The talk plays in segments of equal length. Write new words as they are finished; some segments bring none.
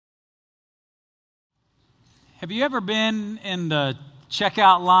Have you ever been in the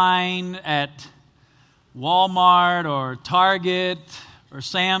checkout line at Walmart or Target or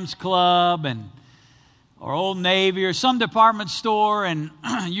Sam's Club or Old Navy or some department store, and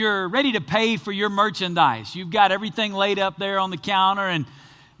you're ready to pay for your merchandise? You've got everything laid up there on the counter, and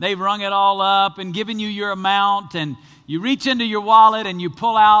they've rung it all up and given you your amount, and you reach into your wallet and you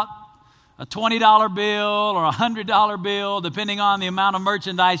pull out a $20 bill or a $100 bill, depending on the amount of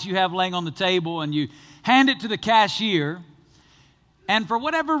merchandise you have laying on the table, and you hand it to the cashier. And for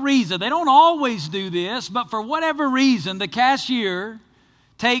whatever reason, they don't always do this, but for whatever reason, the cashier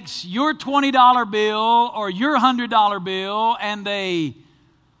takes your $20 bill or your $100 bill and they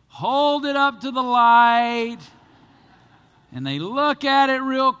hold it up to the light and they look at it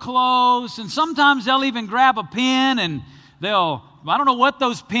real close, and sometimes they'll even grab a pen and I don't know what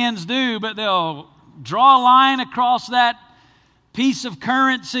those pens do, but they'll draw a line across that piece of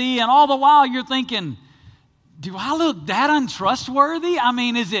currency, and all the while you're thinking, do I look that untrustworthy? I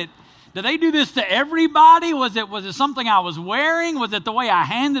mean, do they do this to everybody? Was it something I was wearing? Was it the way I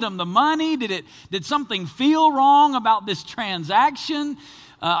handed them the money? Did something feel wrong about this transaction?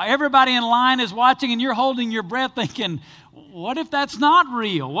 Everybody in line is watching, and you're holding your breath thinking, what if that's not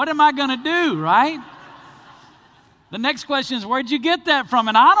real? What am I going to do, right? The next question is, where'd you get that from?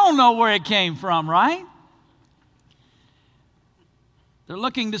 And I don't know where it came from, right? They're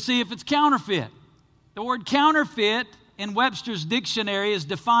looking to see if it's counterfeit. The word counterfeit in Webster's dictionary is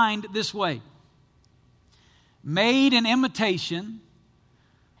defined this way: made in imitation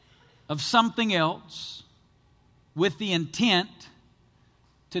of something else with the intent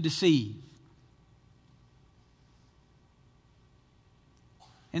to deceive.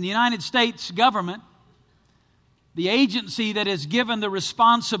 In the United States government, the agency that is given the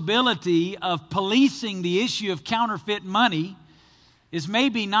responsibility of policing the issue of counterfeit money is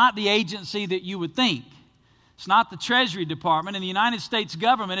maybe not the agency that you would think. It's not the Treasury Department. In the United States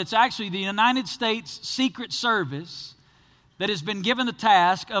government, it's actually the United States Secret Service that has been given the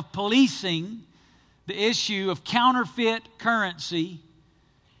task of policing the issue of counterfeit currency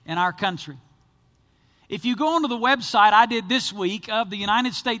in our country. If you go onto the website I did this week of the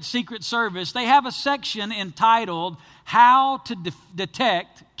United States Secret Service, they have a section entitled How to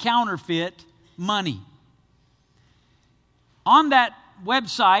Detect Counterfeit Money. On that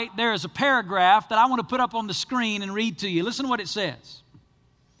website, there is a paragraph that I want to put up on the screen and read to you. Listen to what it says.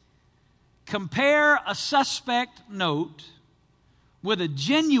 Compare a suspect note with a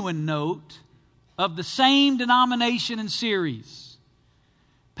genuine note of the same denomination and series,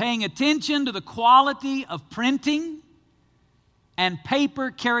 paying attention to the quality of printing and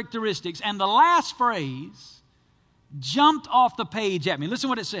paper characteristics. And the last phrase jumped off the page at me. Listen to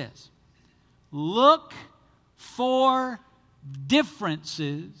what it says. Look for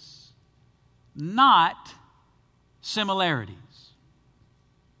differences, not similarities.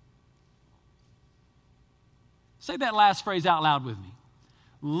 Say that last phrase out loud with me.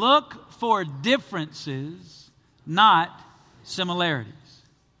 Look for differences, not similarities.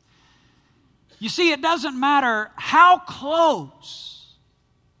 You see, it doesn't matter how close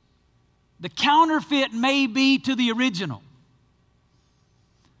the counterfeit may be to the original.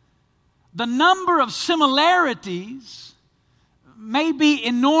 The number of similarities may be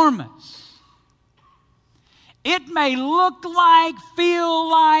enormous. It may look like, feel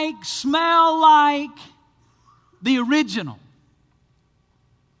like, smell like the original.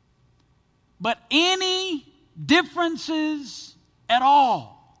 But any differences at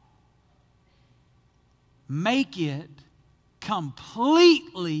all make it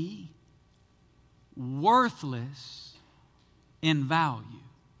completely worthless in value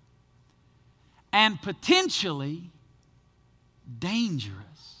and potentially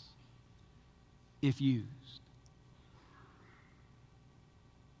dangerous if used.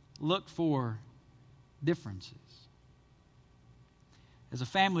 Look for differences. As a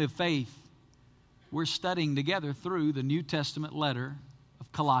family of faith, we're studying together through the New Testament letter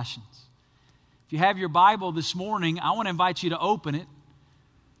of Colossians. If you have your Bible this morning, I want to invite you to open it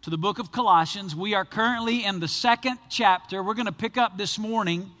to the book of Colossians. We are currently in the 2nd chapter. We're going to pick up this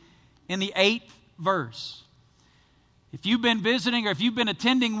morning in the 8th verse. If you've been visiting or if you've been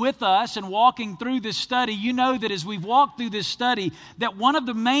attending with us and walking through this study, you know that as we've walked through this study, that one of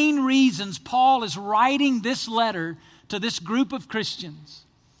the main reasons Paul is writing this letter to this group of Christians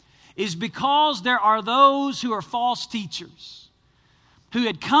is because there are those who are false teachers who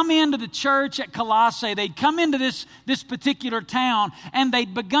had come into the church at Colossae. They'd come into this particular town and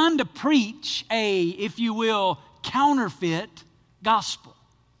they'd begun to preach a, if you will, counterfeit gospel.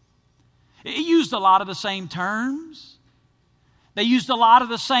 It used a lot of the same terms. They used a lot of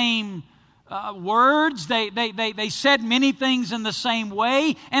the same words. They said many things in the same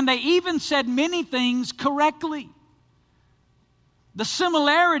way, and they even said many things correctly. The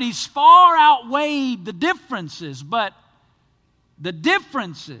similarities far outweighed the differences, but the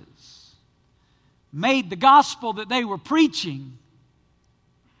differences made the gospel that they were preaching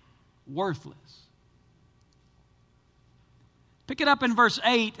worthless. Pick it up in verse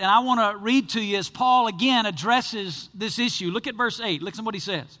 8, and I want to read to you as Paul again addresses this issue. Look at verse 8. Listen to what he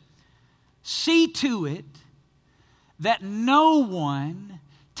says. See to it that no one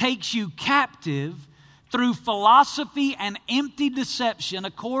takes you captive through philosophy and empty deception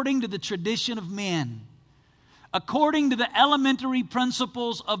according to the tradition of men, according to the elementary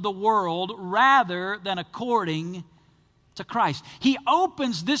principles of the world rather than according to Christ. He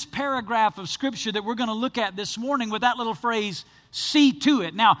opens this paragraph of Scripture that we're going to look at this morning with that little phrase, see to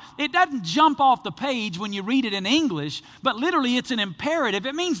it. Now, it doesn't jump off the page when you read it in English, but literally it's an imperative.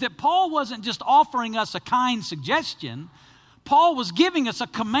 It means that Paul wasn't just offering us a kind suggestion. Paul was giving us a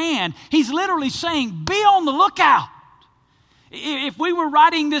command. He's literally saying, be on the lookout. If we were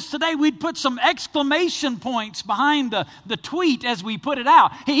writing this today, we'd put some exclamation points behind the tweet as we put it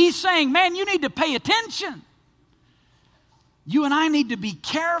out. He's saying, man, you need to pay attention. You and I need to be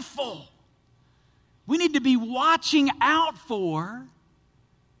careful. We need to be watching out for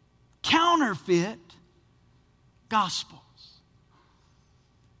counterfeit gospels.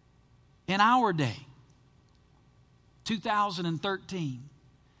 In our day, 2013,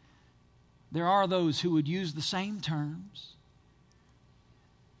 there are those who would use the same terms.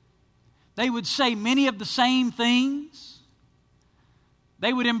 They would say many of the same things.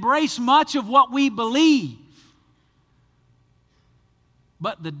 They would embrace much of what we believe.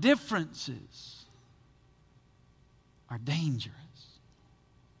 But the differences are dangerous.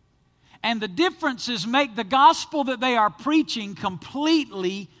 And the differences make the gospel that they are preaching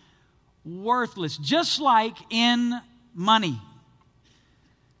completely worthless. Just like in money.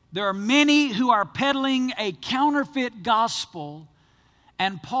 There are many who are peddling a counterfeit gospel,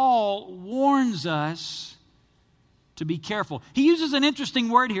 and Paul warns us to be careful. He uses an interesting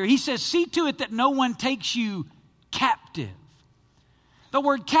word here. He says, see to it that no one takes you captive. The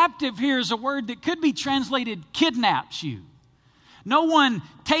word captive here is a word that could be translated kidnaps you. No one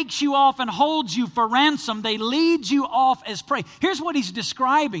takes you off and holds you for ransom. They lead you off as prey. Here's what he's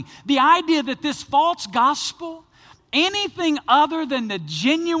describing. The idea that this false gospel, anything other than the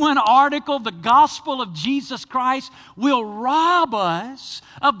genuine article, the gospel of Jesus Christ, will rob us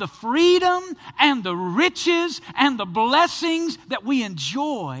of the freedom and the riches and the blessings that we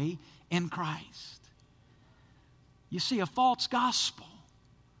enjoy in Christ. You see, a false gospel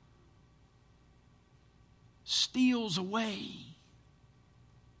steals away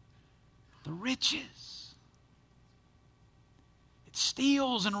the riches. It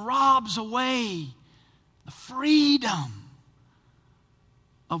steals and robs away the freedom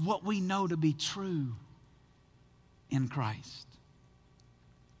of what we know to be true in Christ.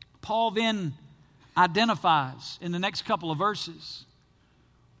 Paul then identifies in the next couple of verses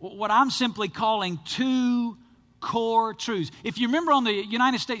what I'm simply calling two core truths. If you remember on the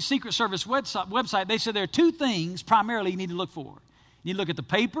United States Secret Service website, they said there are two things primarily you need to look for. You need to look at the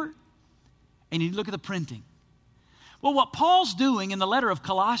paper and you need to look at the printing. Well, what Paul's doing in the letter of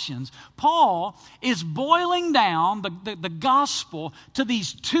Colossians, Paul is boiling down the gospel to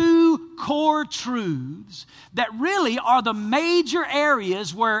these two core truths that really are the major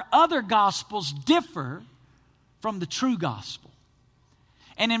areas where other gospels differ from the true gospel.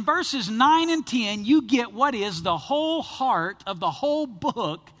 And in verses 9 and 10, you get what is the whole heart of the whole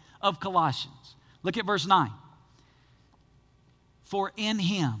book of Colossians. Look at verse 9. For in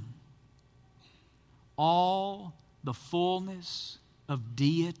him all the fullness of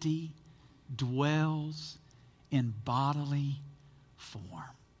deity dwells in bodily form.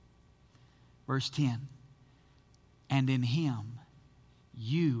 Verse 10. And in him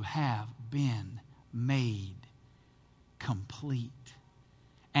you have been made complete.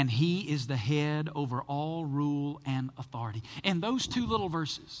 And he is the head over all rule and authority. In those two little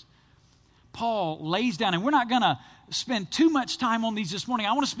verses, Paul lays down, and we're not going to spend too much time on these this morning.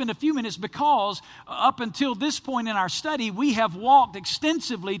 I want to spend a few minutes because up until this point in our study, we have walked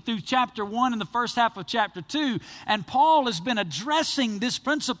extensively through chapter 1 and the first half of chapter 2. And Paul has been addressing this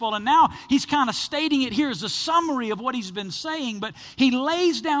principle, and now he's kind of stating it here as a summary of what he's been saying. But he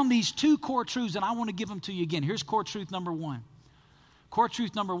lays down these two core truths, and I want to give them to you again. Here's core truth number one. Core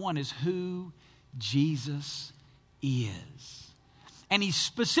truth number one is who Jesus is. And he's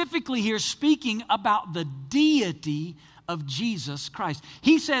specifically here speaking about the deity of Jesus Christ.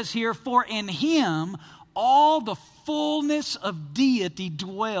 He says here, for in him all the fullness of deity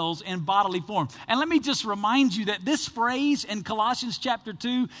dwells in bodily form. And let me just remind you that this phrase in Colossians chapter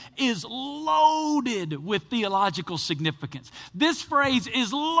 2 is loaded with theological significance. This phrase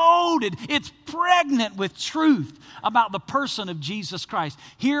is loaded. It's pregnant with truth about the person of Jesus Christ.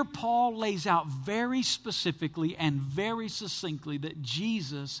 Here Paul lays out very specifically and very succinctly that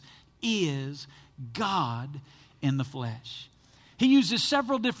Jesus is God in the flesh. He uses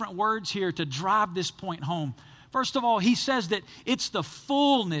several different words here to drive this point home. First of all, he says that it's the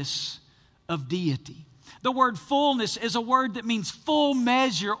fullness of deity. The word fullness is a word that means full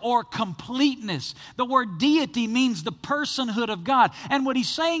measure or completeness. The word deity means the personhood of God. And what he's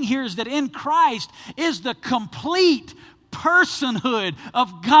saying here is that in Christ is the complete personhood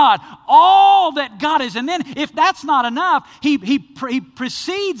of God. All that God is. And then if that's not enough, he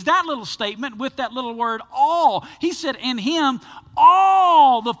precedes that little statement with that little word all. He said in him,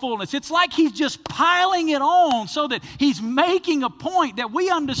 all the fullness. It's like he's just piling it on so that he's making a point that we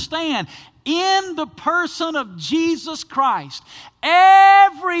understand in the person of Jesus Christ.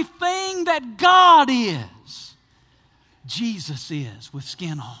 Everything that God is, Jesus is with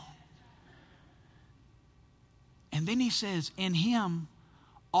skin on. And then he says, in him,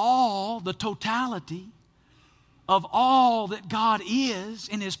 all the totality of all that God is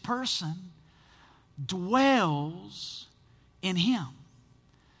in his person dwells in him.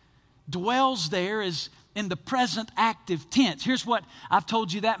 Dwells there is in the present active tense. Here's what I've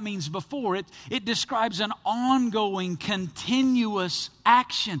told you that means before. It describes an ongoing, continuous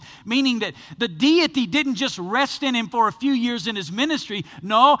action, meaning that the deity didn't just rest in him for a few years in his ministry.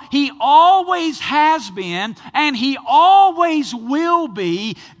 No, he always has been and he always will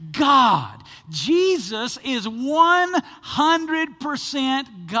be God. Jesus is 100%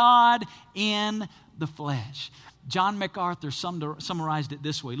 God in the flesh. John MacArthur summarized it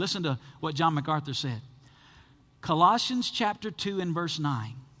this way. Listen to what John MacArthur said. Colossians chapter 2 and verse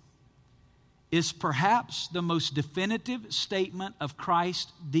 9 is perhaps the most definitive statement of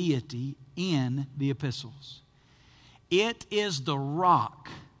Christ's deity in the epistles. It is the rock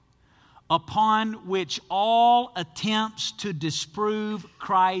upon which all attempts to disprove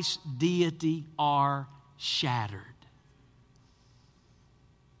Christ's deity are shattered.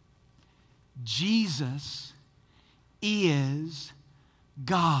 Jesus is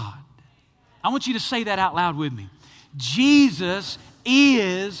God. I want you to say that out loud with me. Jesus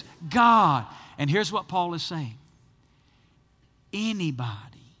is God. And here's what Paul is saying. Anybody,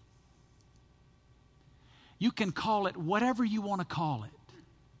 you can call it whatever you want to call it.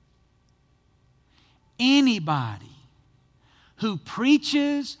 Anybody who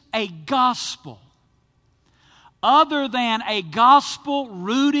preaches a gospel other than a gospel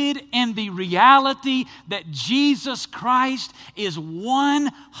rooted in the reality that Jesus Christ is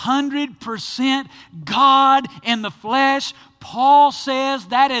 100% God in the flesh, Paul says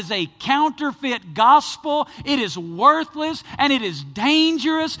that is a counterfeit gospel. It is worthless and it is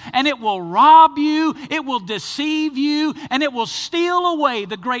dangerous and it will rob you, it will deceive you, and it will steal away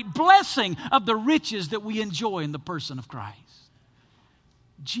the great blessing of the riches that we enjoy in the person of Christ.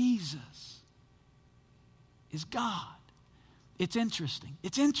 Jesus is God. It's interesting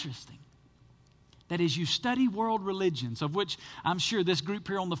that as you study world religions, of which I'm sure this group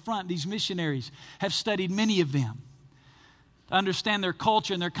here on the front, these missionaries, have studied many of them to understand their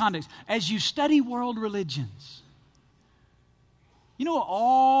culture and their context. As you study world religions, you know what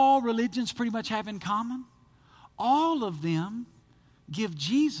all religions pretty much have in common? All of them give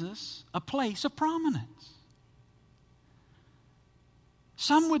Jesus a place of prominence.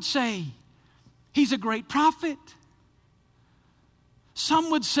 Some would say, he's a great prophet. Some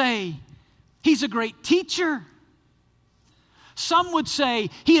would say he's a great teacher. Some would say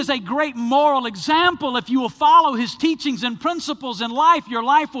he is a great moral example. If you will follow his teachings and principles in life, your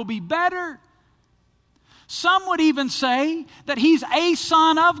life will be better. Some would even say that he's a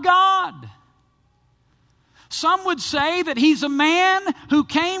son of God. Some would say that he's a man who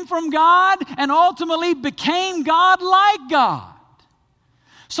came from God and ultimately became God like God.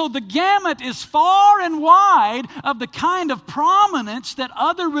 So the gamut is far and wide of the kind of prominence that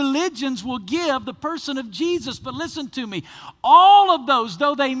other religions will give the person of Jesus. But listen to me, all of those,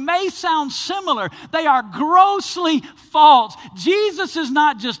 though they may sound similar, they are grossly false. Jesus is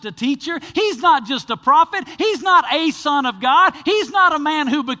not just a teacher. He's not just a prophet. He's not a son of God. He's not a man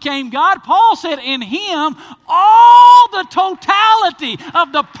who became God. Paul said in him, all the totality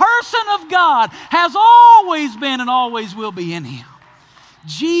of the person of God has always been and always will be in him.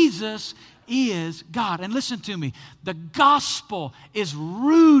 Jesus is God. And listen to me, the gospel is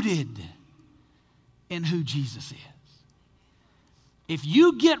rooted in who Jesus is. If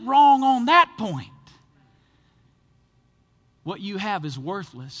you get wrong on that point, what you have is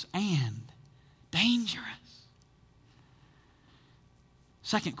worthless and dangerous.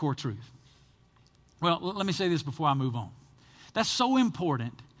 Second core truth. Well, let me say this before I move on. That's so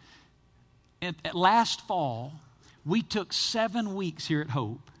important. At last fall, we took 7 weeks here at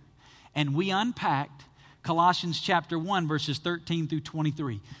Hope, and we unpacked Colossians chapter 1, verses 13 through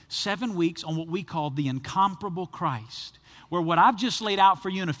 23. 7 weeks on what we call the incomparable Christ, where what I've just laid out for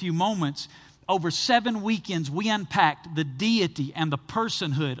you in a few moments, over 7 weekends, we unpacked the deity and the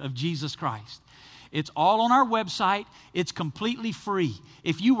personhood of Jesus Christ. It's all on our website. It's completely free.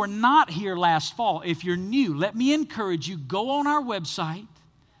 If you were not here last fall, if you're new, let me encourage you, go on our website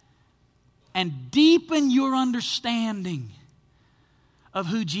and deepen your understanding of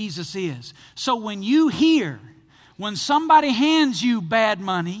who Jesus is. So when you hear, when somebody hands you bad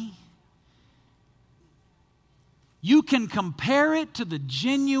money, you can compare it to the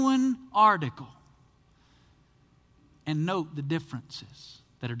genuine article and note the differences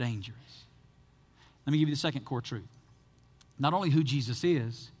that are dangerous. Let me give you the second core truth. Not only who Jesus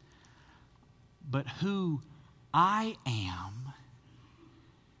is, but who I am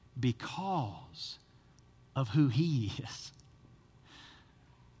because of who He is.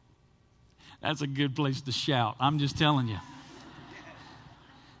 That's a good place to shout. I'm just telling you.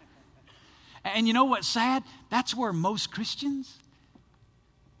 And you know what's sad? That's where most Christians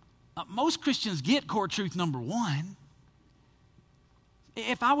get core truth number one.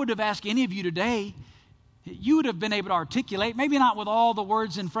 If I would have asked any of you today, you would have been able to articulate, maybe not with all the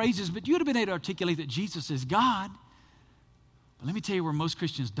words and phrases, but you would have been able to articulate that Jesus is God. But let me tell you where most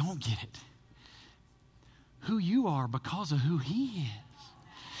Christians don't get it. Who you are because of who He is.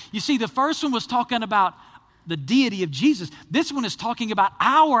 You see, the first one was talking about the deity of Jesus. This one is talking about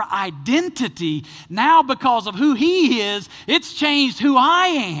our identity. Now, because of who He is, it's changed who I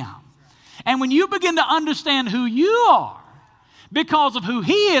am. And when you begin to understand who you are because of who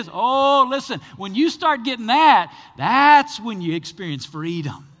He is, oh, listen, when you start getting that, that's when you experience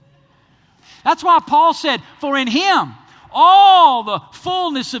freedom. That's why Paul said, for in Him, all the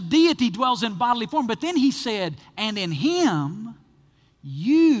fullness of deity dwells in bodily form. But then he said, and in Him,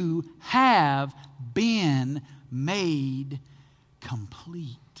 you have been made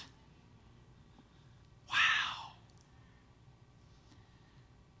complete. Wow.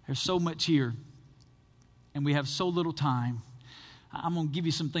 There's so much here, and we have so little time. I'm going to give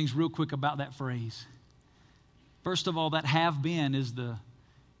you some things real quick about that phrase. First of all, that have been is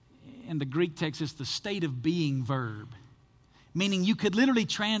in the Greek text, it's the state of being verb. Meaning you could literally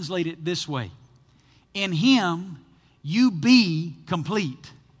translate it this way. In Him, you be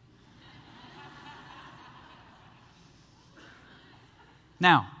complete.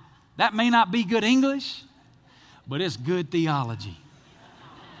 Now, that may not be good English, but it's good theology.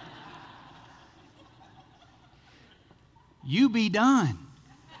 You be done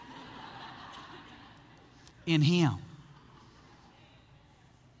in Him.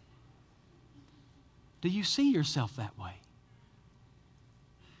 Do you see yourself that way?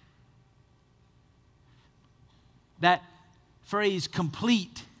 That phrase,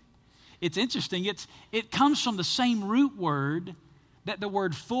 complete, it's interesting. It comes from the same root word that the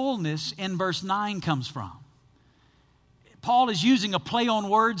word fullness in verse 9 comes from. Paul is using a play on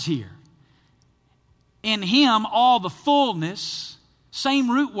words here. In Him, all the fullness, same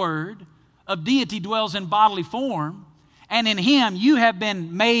root word, of deity dwells in bodily form. And in Him, you have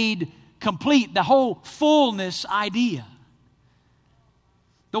been made complete. The whole fullness idea.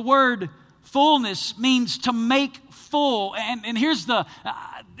 The word fullness means to make full. And here's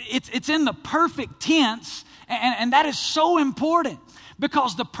it's in the perfect tense. And that is so important.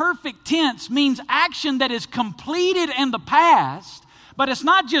 Because the perfect tense means action that is completed in the past, but it's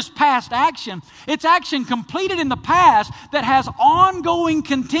not just past action. It's action completed in the past that has ongoing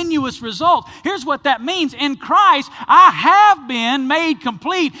continuous results. Here's what that means. In Christ, I have been made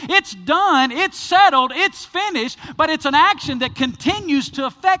complete. It's done, it's settled, it's finished, but it's an action that continues to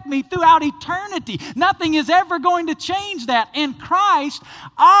affect me throughout eternity. Nothing is ever going to change that. In Christ,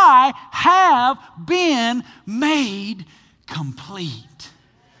 I have been made complete.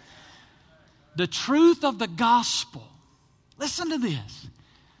 The truth of the gospel, listen to this,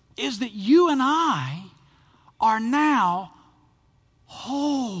 is that you and I are now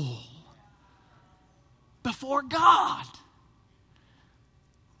whole before God.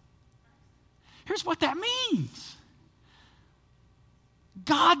 Here's what that means.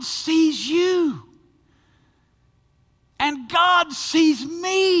 God sees you, and God sees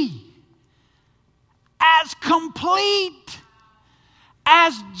me as complete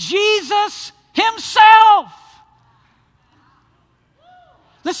as Jesus Himself.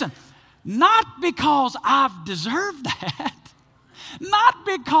 Listen, not because I've deserved that, Not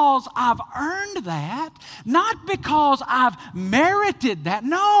because I've earned that. Not because I've merited that.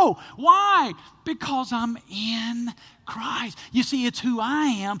 No. Why? Because I'm in Christ. You see, it's who I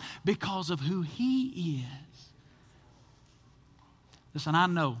am because of who He is. Listen, I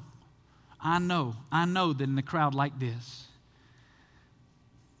know that in a crowd like this,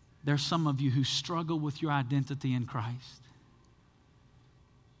 there's some of you who struggle with your identity in Christ.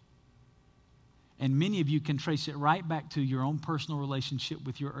 And many of you can trace it right back to your own personal relationship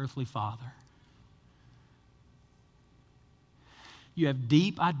with your earthly father. You have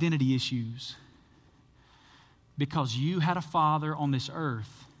deep identity issues because you had a father on this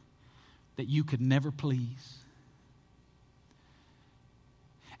earth that you could never please.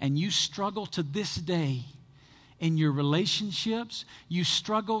 And you struggle to this day in your relationships. You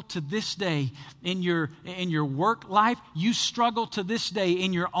struggle to this day in your work life. You struggle to this day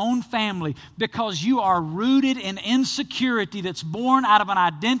in your own family because you are rooted in insecurity that's born out of an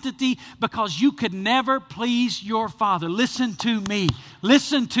identity because you could never please your father. Listen to me.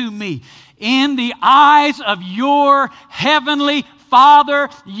 Listen to me. In the eyes of your heavenly Father,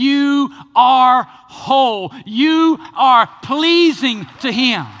 you are whole. You are pleasing to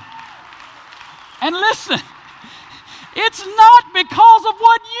Him. And listen, it's not because of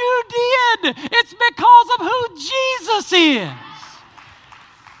what you did. It's because of who Jesus is.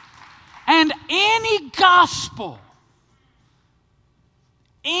 And any gospel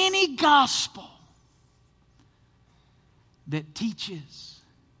that teaches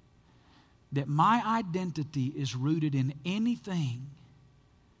that my identity is rooted in anything,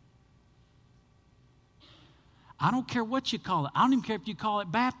 I don't care what you call it. I don't even care if you call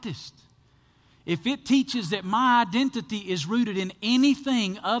it Baptist. If it teaches that my identity is rooted in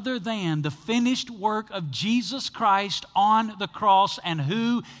anything other than the finished work of Jesus Christ on the cross and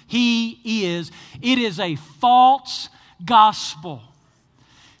who He is, it is a false gospel.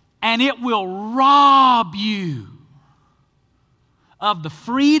 And it will rob you of the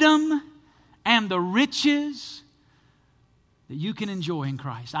freedom and the riches that you can enjoy in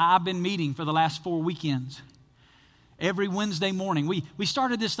Christ. I've been meeting for the last 4 weekends. Every Wednesday morning. We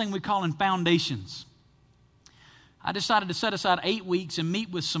started this thing we call in Foundations. I decided to set aside 8 weeks and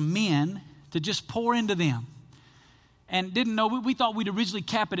meet with some men to just pour into them. And didn't know, we thought we'd originally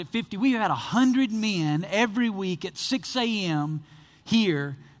cap it at 50. We had 100 men every week at 6 a.m.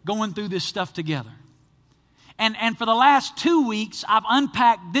 here going through this stuff together. And for the last 2 weeks, I've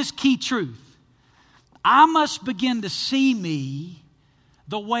unpacked this key truth. I must begin to see me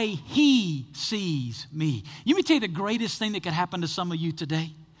the way He sees me. Let me tell you the greatest thing that could happen to some of you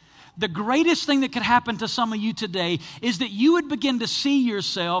today. The greatest thing that could happen to some of you today is that you would begin to see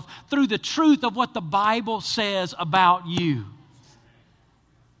yourself through the truth of what the Bible says about you.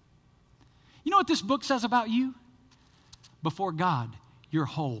 You know what this book says about you? Before God, you're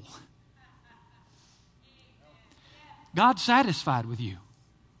whole. God's satisfied with you.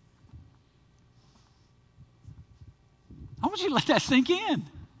 I want you to let that sink in.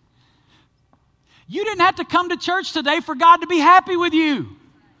 You didn't have to come to church today for God to be happy with you.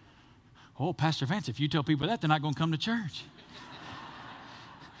 Oh, Pastor Vance, if you tell people that, they're not going to come to church.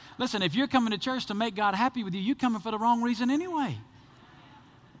 Listen, if you're coming to church to make God happy with you, you're coming for the wrong reason anyway.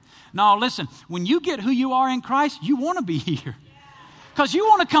 No, listen, when you get who you are in Christ, you want to be here. Because you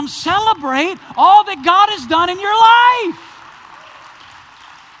want to come celebrate all that God has done in your life.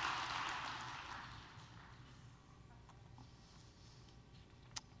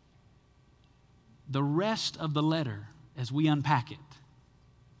 The rest of the letter, as we unpack it,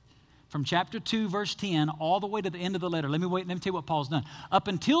 from chapter 2, verse 10, all the way to the end of the letter. Let me tell you what Paul's done. Up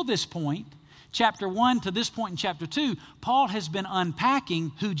until this point, chapter 1 to this point in chapter 2, Paul has been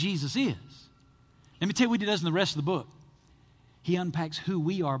unpacking who Jesus is. Let me tell you what he does in the rest of the book. He unpacks who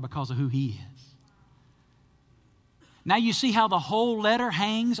we are because of who He is. Now you see how the whole letter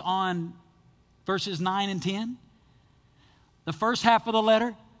hangs on verses 9 and 10? The first half of the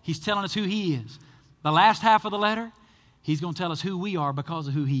letter, he's telling us who He is. The last half of the letter, he's going to tell us who we are because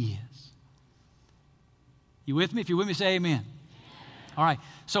of who He is. You with me? If you're with me, say amen. Amen. All right.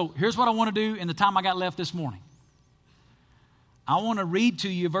 So here's what I want to do in the time I got left this morning. I want to read to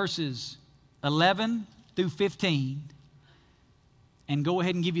you verses 11 through 15 and go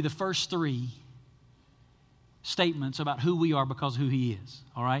ahead and give you the first 3 statements about who we are because of who He is.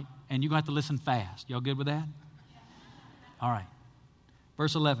 All right? And you're going to have to listen fast. Y'all good with that? All right.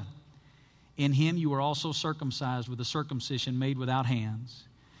 Verse 11. In Him you were also circumcised with a circumcision made without hands,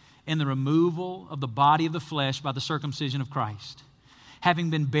 in the removal of the body of the flesh by the circumcision of Christ, having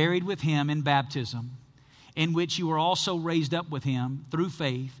been buried with Him in baptism, in which you were also raised up with him through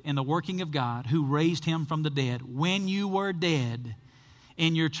faith in the working of God, who raised him from the dead. When you were dead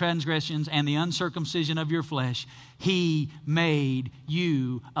in your transgressions and the uncircumcision of your flesh, he made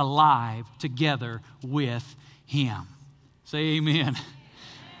you alive together with him. Say amen.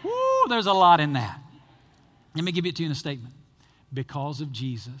 Woo, there's a lot in that. Let me give it to you in a statement. Because of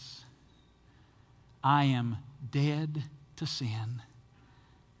Jesus, I am dead to sin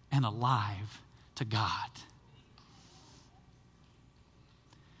and alive to God.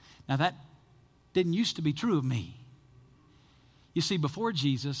 Now that didn't used to be true of me. You see, before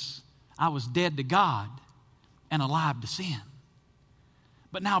Jesus, I was dead to God and alive to sin.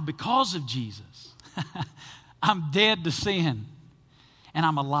 But now because of Jesus, I'm dead to sin and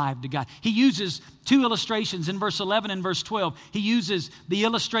I'm alive to God. He uses two illustrations in verse 11 and verse 12. He uses the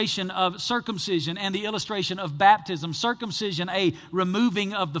illustration of circumcision and the illustration of baptism. Circumcision, a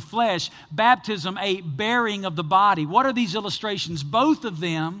removing of the flesh. Baptism, a bearing of the body. What are these illustrations? Both of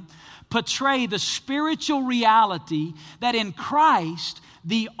them portray the spiritual reality that in Christ,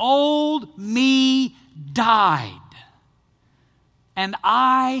 the old me died. And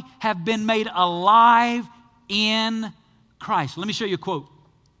I have been made alive in Christ. Let me show you a quote.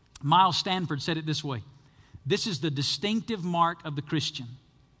 Miles Stanford said it this way. This is the distinctive mark of the Christian.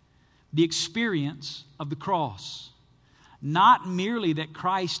 The experience of the cross. Not merely that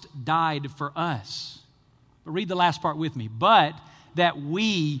Christ died for us. But read the last part with me. But that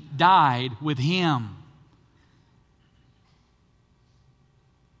we died with him.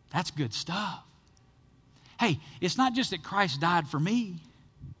 That's good stuff. Hey, it's not just that Christ died for me.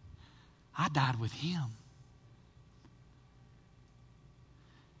 I died with him.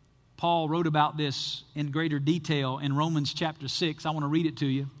 Paul wrote about this in greater detail in Romans chapter 6. I want to read it to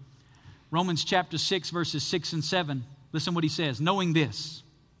you. Romans chapter 6, verses 6 and 7. Listen what he says. Knowing this,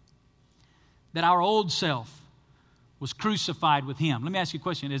 that our old self was crucified with him. Let me ask you a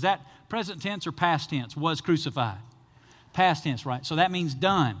question. Is that present tense or past tense? Was crucified. Past tense, right? So that means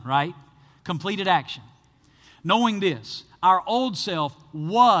done, right? Completed action. Knowing this, our old self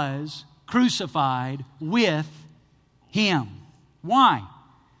was crucified with him. Why?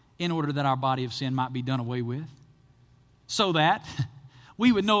 In order that our body of sin might be done away with. So that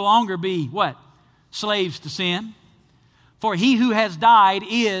we would no longer be, what? Slaves to sin. For he who has died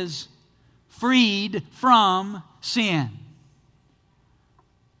is freed from sin.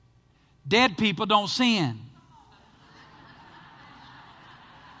 Dead people don't sin.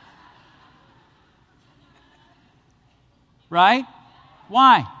 Right?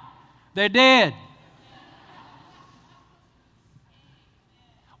 Why? They're dead.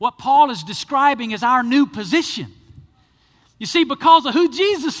 What Paul is describing is our new position. You see, because of who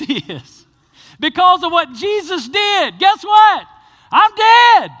Jesus is, because of what Jesus did, guess what? I'm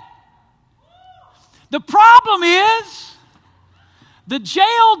dead. The problem is, the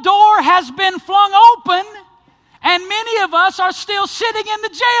jail door has been flung open, and many of us are still sitting in the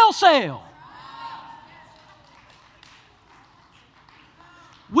jail cell.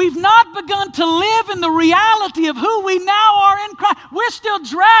 We've not begun to live in the reality of who we now are in Christ. We're still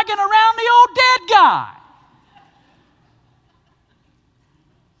dragging around the old dead guy.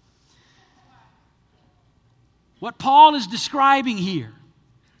 What Paul is describing here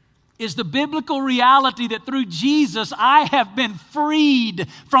is the biblical reality that through Jesus I have been freed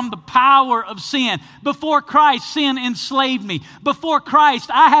from the power of sin. Before Christ, sin enslaved me. Before Christ,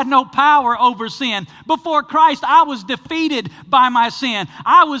 I had no power over sin. Before Christ, I was defeated by my sin.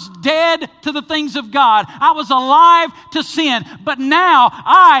 I was dead to the things of God. I was alive to sin. But now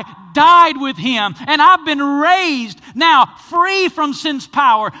I died with him, and I've been raised now free from sin's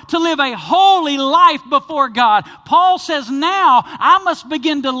power to live a holy life before God. Paul says now I must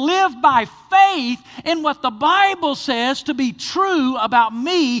begin to live by faith in what the Bible says to be true about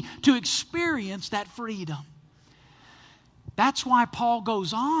me to experience that freedom. That's why Paul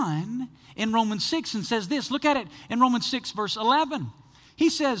goes on in Romans 6 and says this. Look at it in Romans 6 verse 11. He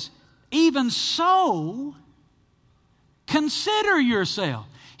says, even so, consider yourself.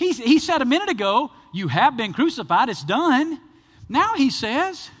 He said a minute ago, you have been crucified, it's done. Now he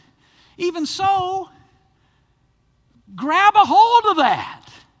says, even so, grab a hold of that.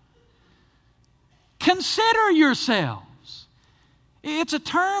 Consider yourselves. It's a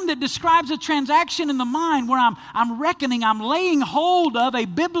term that describes a transaction in the mind where I'm reckoning, I'm laying hold of a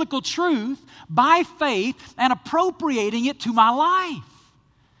biblical truth by faith and appropriating it to my life.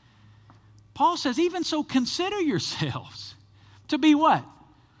 Paul says, even so, consider yourselves to be what?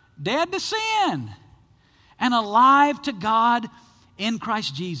 Dead to sin and alive to God in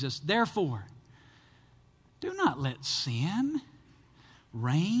Christ Jesus. Therefore, do not let sin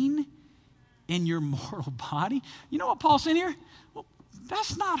reign in your mortal body. You know what Paul's saying here? Well,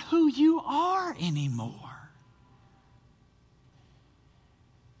 that's not who you are anymore.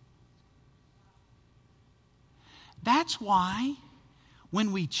 That's why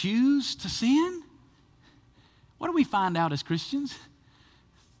when we choose to sin, what do we find out as Christians?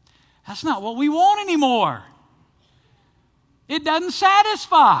 That's not what we want anymore. It doesn't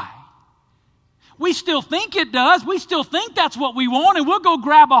satisfy. We still think it does. We still think that's what we want, and we'll go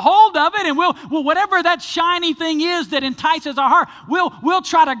grab a hold of it, and we'll whatever that shiny thing is that entices our heart, we'll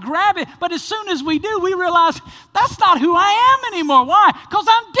try to grab it. But as soon as we do, we realize that's not who I am anymore. Why? Because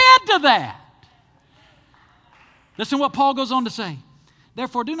I'm dead to that. Listen to what Paul goes on to say.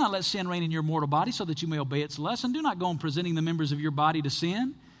 Therefore, do not let sin reign in your mortal body so that you may obey its lusts, and do not go on presenting the members of your body to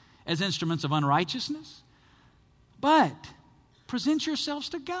sin as instruments of unrighteousness, but present yourselves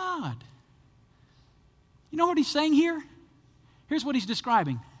to God. You know what he's saying here? Here's what he's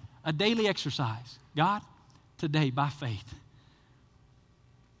describing. A daily exercise. God, today by faith.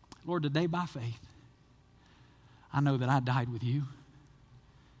 Lord, today by faith, I know that I died with you.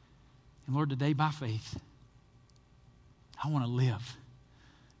 And Lord, today by faith, I want to live.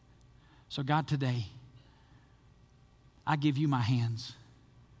 So God, today, I give you my hands.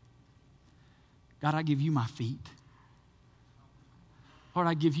 God, I give you my feet. Lord,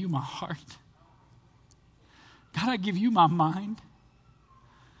 I give you my heart. God, I give you my mind.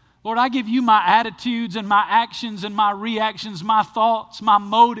 Lord, I give you my attitudes and my actions and my reactions, my thoughts, my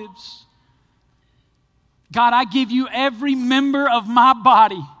motives. God, I give you every member of my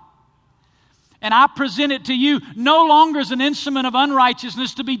body. And I present it to you no longer as an instrument of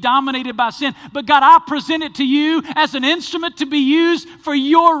unrighteousness to be dominated by sin, but God, I present it to you as an instrument to be used for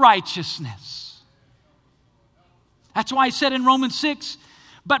your righteousness. That's why he said in Romans 6,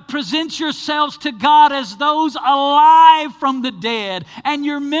 but present yourselves to God as those alive from the dead, and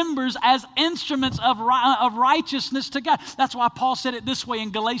your members as instruments of righteousness to God. That's why Paul said it this way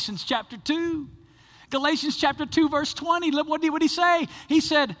in Galatians chapter 2. Galatians chapter 2, verse 20. Look, what did he say? He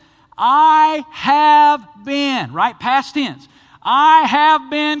said, I have been, right, past tense, I have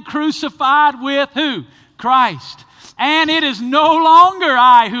been crucified with who? Christ. And it is no longer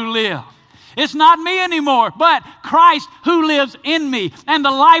I who live. It's not me anymore, but Christ who lives in me. And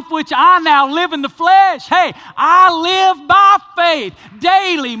the life which I now live in the flesh, hey, I live by faith,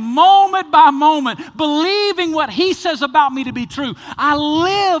 daily, moment by moment, believing what He says about me to be true. I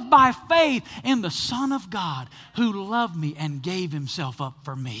live by faith in the Son of God who loved me and gave Himself up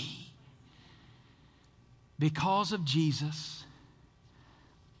for me. Because of Jesus,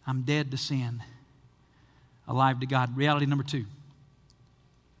 I'm dead to sin, alive to God. Reality number 2.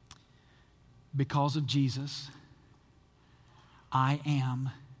 Because of Jesus, I am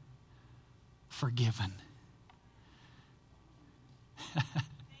forgiven.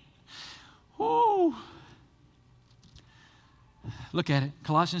 Woo. Look at it.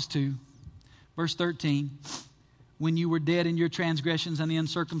 Colossians 2, verse 13. When you were dead in your transgressions and the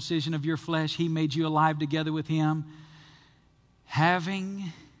uncircumcision of your flesh, He made you alive together with Him, having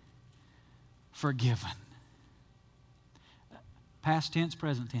forgiven. Past tense,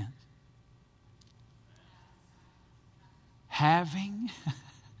 present tense. Having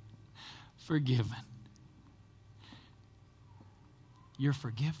forgiven. You're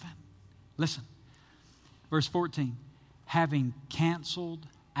forgiven. Listen, verse 14. Having canceled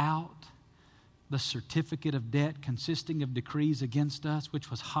out the certificate of debt consisting of decrees against us, which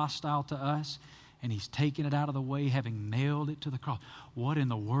was hostile to us, and He's taken it out of the way, having nailed it to the cross. What in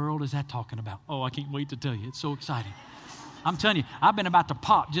the world is that talking about? Oh, I can't wait to tell you. It's so exciting. I'm telling you, I've been about to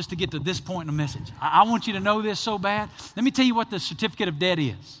pop just to get to this point in the message. I want you to know this so bad. Let me tell you what the certificate of debt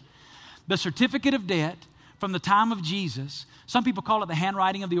is. The certificate of debt from the time of Jesus, some people call it the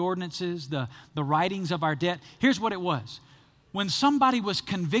handwriting of the ordinances, the writings of our debt. Here's what it was. When somebody was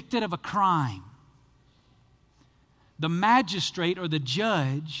convicted of a crime, the magistrate or the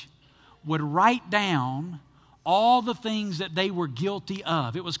judge would write down all the things that they were guilty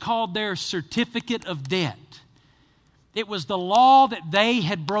of. It was called their certificate of debt. It was the law that they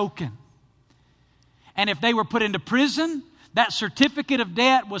had broken. And if they were put into prison, that certificate of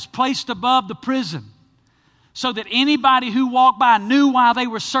debt was placed above the prison so that anybody who walked by knew why they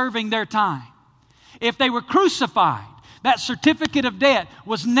were serving their time. If they were crucified, that certificate of debt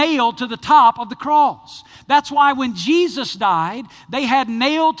was nailed to the top of the cross. That's why when Jesus died, they had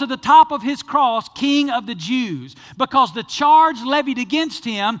nailed to the top of His cross, King of the Jews, because the charge levied against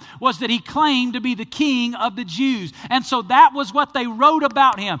Him was that He claimed to be the King of the Jews. And so that was what they wrote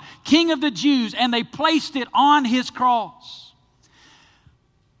about Him, King of the Jews, and they placed it on His cross.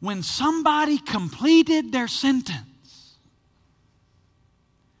 When somebody completed their sentence,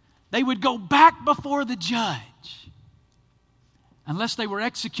 They would go back before the judge unless they were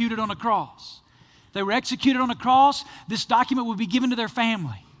executed on a cross. If they were executed on a cross, this document would be given to their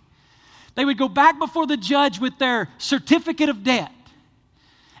family. They would go back before the judge with their certificate of debt.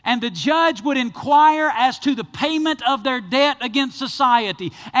 And the judge would inquire as to the payment of their debt against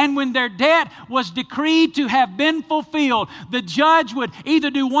society. And when their debt was decreed to have been fulfilled, the judge would either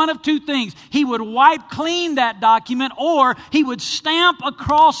do one of two things. He would wipe clean that document, or he would stamp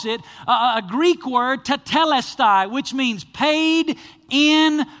across it a Greek word, tetelestai, which means paid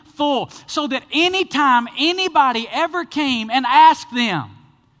in full. So that anytime anybody ever came and asked them,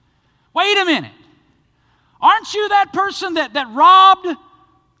 wait a minute, aren't you that person that robbed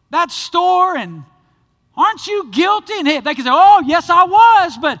that store, and aren't you guilty? And they could say, oh, yes, I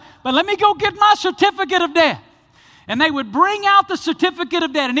was, but let me go get my certificate of debt. And they would bring out the certificate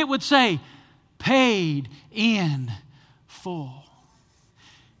of debt, and it would say, paid in full.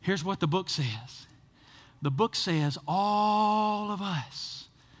 Here's what the book says. The book says all of us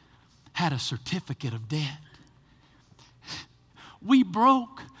had a certificate of debt. We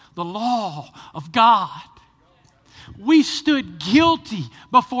broke the law of God. We stood guilty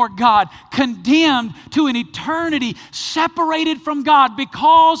before God, condemned to an eternity separated from God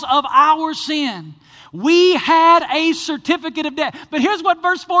because of our sin. We had a certificate of debt. But here's what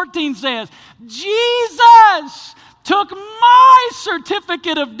verse 14 says. Jesus took my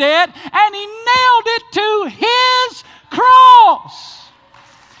certificate of debt and He nailed it to His cross.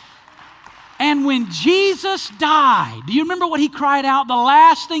 And when Jesus died, do you remember what He cried out? The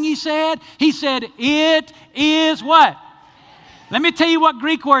last thing He said? He said, it is what? Let me tell you what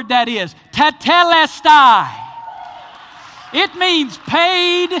Greek word that is. Tetelestai. It means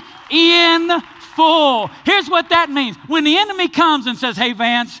paid in full. Here's what that means. When the enemy comes and says, hey,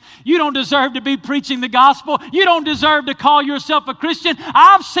 Vance, you don't deserve to be preaching the gospel. You don't deserve to call yourself a Christian.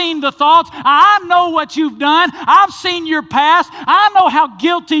 I've seen the thoughts. I know what you've done. I've seen your past. I know how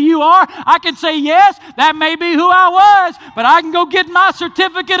guilty you are. I can say, yes, that may be who I was, but I can go get my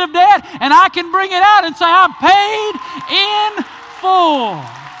certificate of debt and I can bring it out and say, I'm paid in full.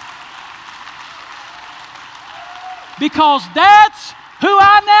 Because that's who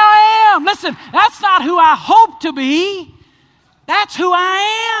I now am. Listen, that's not who I hope to be. That's who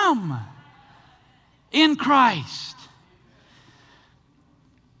I am in Christ.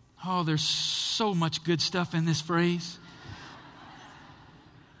 Oh, there's so much good stuff in this phrase.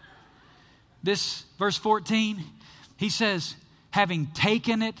 This verse 14, he says, having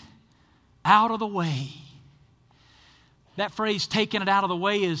taken it out of the way. That phrase, taken it out of the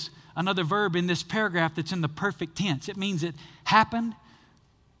way, is another verb in this paragraph that's in the perfect tense. It means it happened,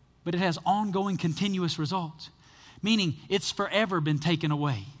 but it has ongoing, continuous results. Meaning it's forever been taken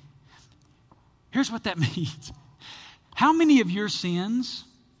away. Here's what that means. How many of your sins,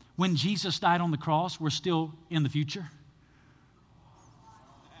 when Jesus died on the cross, were still in the future?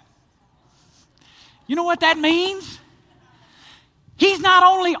 You know what that means? He's not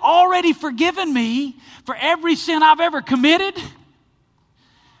only already forgiven me for every sin I've ever committed,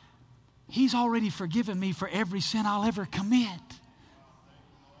 He's already forgiven me for every sin I'll ever commit.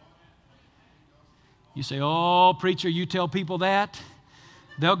 You say, oh, preacher, you tell people that,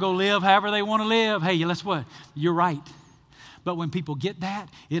 they'll go live however they want to live. Hey, let's what? You're right. But when people get that,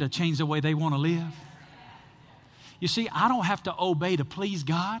 it'll change the way they want to live. You see, I don't have to obey to please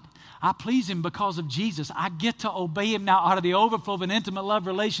God. I please Him because of Jesus. I get to obey Him now out of the overflow of an intimate love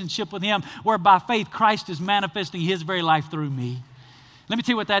relationship with Him, where by faith Christ is manifesting His very life through me. Let me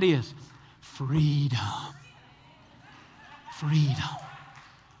tell you what that is. Freedom. Freedom.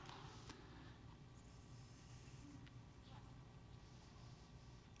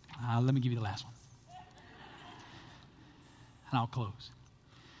 Let me give you the last one. And I'll close.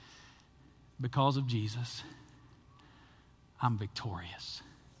 Because of Jesus, I'm victorious.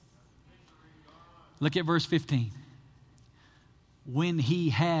 Look at verse 15. When He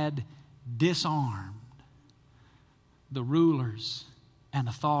had disarmed the rulers and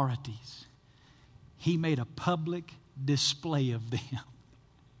authorities, He made a public display of them,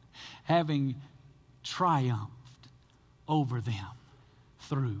 having triumphed over them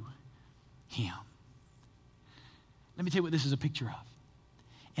through Him. Let me tell you what this is a picture of.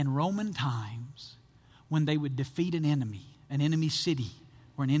 In Roman times, when they would defeat an enemy city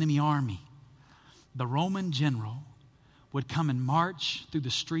or an enemy army, the Roman general would come and march through the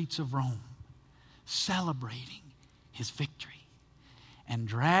streets of Rome, celebrating his victory. And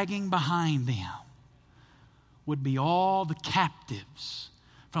dragging behind them would be all the captives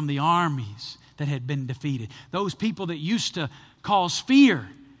from the armies that had been defeated. Those people that used to cause fear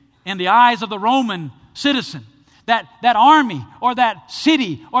in the eyes of the Roman citizen. that army or that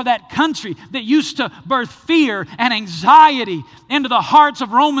city or that country that used to birth fear and anxiety into the hearts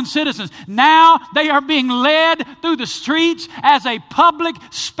of Roman citizens. Now they are being led through the streets as a public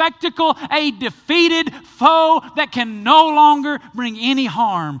spectacle, a defeated foe that can no longer bring any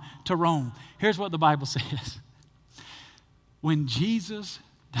harm to Rome. Here's what the Bible says. When Jesus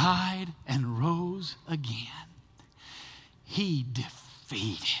died and rose again, He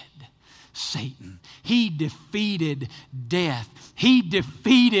defeated Satan. He defeated death. He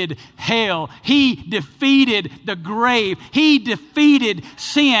defeated hell. He defeated the grave. He defeated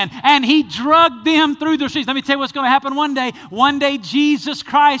sin. And He drugged them through the streets. Let me tell you what's going to happen one day. One day Jesus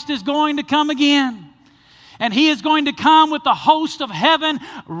Christ is going to come again. And He is going to come with the host of heaven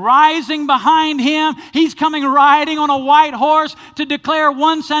rising behind Him. He's coming riding on a white horse to declare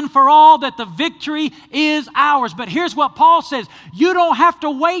once and for all that the victory is ours. But here's what Paul says. You don't have to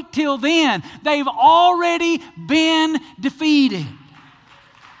wait till then. They've already been defeated.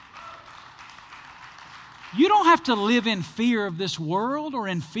 You don't have to live in fear of this world or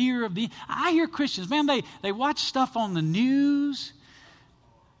in fear of I hear Christians, man, they watch stuff on the news.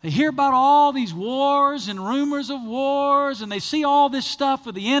 They hear about all these wars and rumors of wars, and they see all this stuff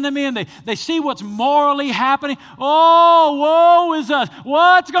with the enemy, and they see what's morally happening. Oh, woe is us.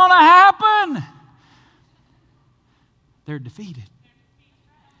 What's going to happen? They're defeated.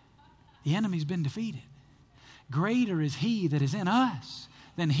 The enemy's been defeated. Greater is He that is in us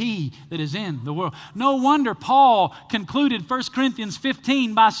than he that is in the world. No wonder Paul concluded 1 Corinthians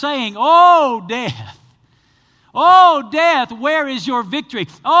 15 by saying, "Oh, death. Oh, death, where is your victory?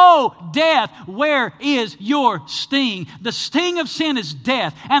 Oh, death, where is your sting? The sting of sin is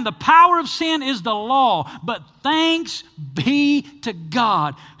death, and the power of sin is the law. But thanks be to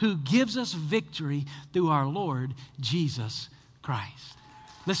God who gives us victory through our Lord Jesus Christ."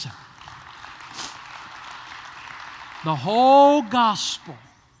 Listen. The whole gospel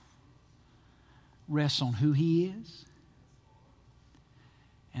rests on who He is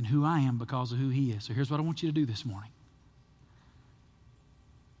and who I am because of who He is. So here's what I want you to do this morning.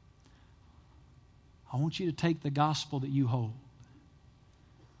 I want you to take the gospel that you hold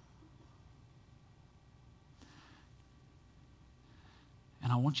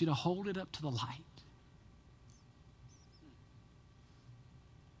and I want you to hold it up to the light.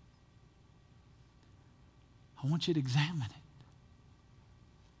 I want you to examine it.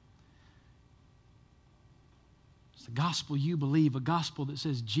 It's the gospel you believe, a gospel that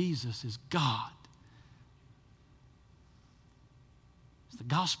says Jesus is God. It's the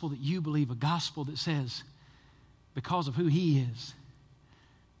gospel that you believe, a gospel that says, because of who He is,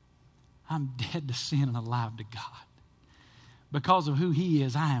 I'm dead to sin and alive to God. Because of who He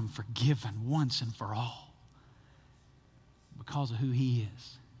is, I am forgiven once and for all. Because of who He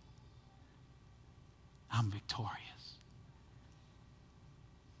is, I'm victorious.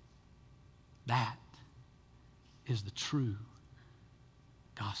 That is the true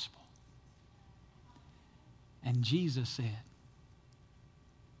gospel. And Jesus said,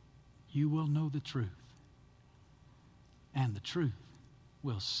 you will know the truth, and the truth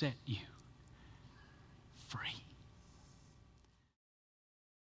will set you free.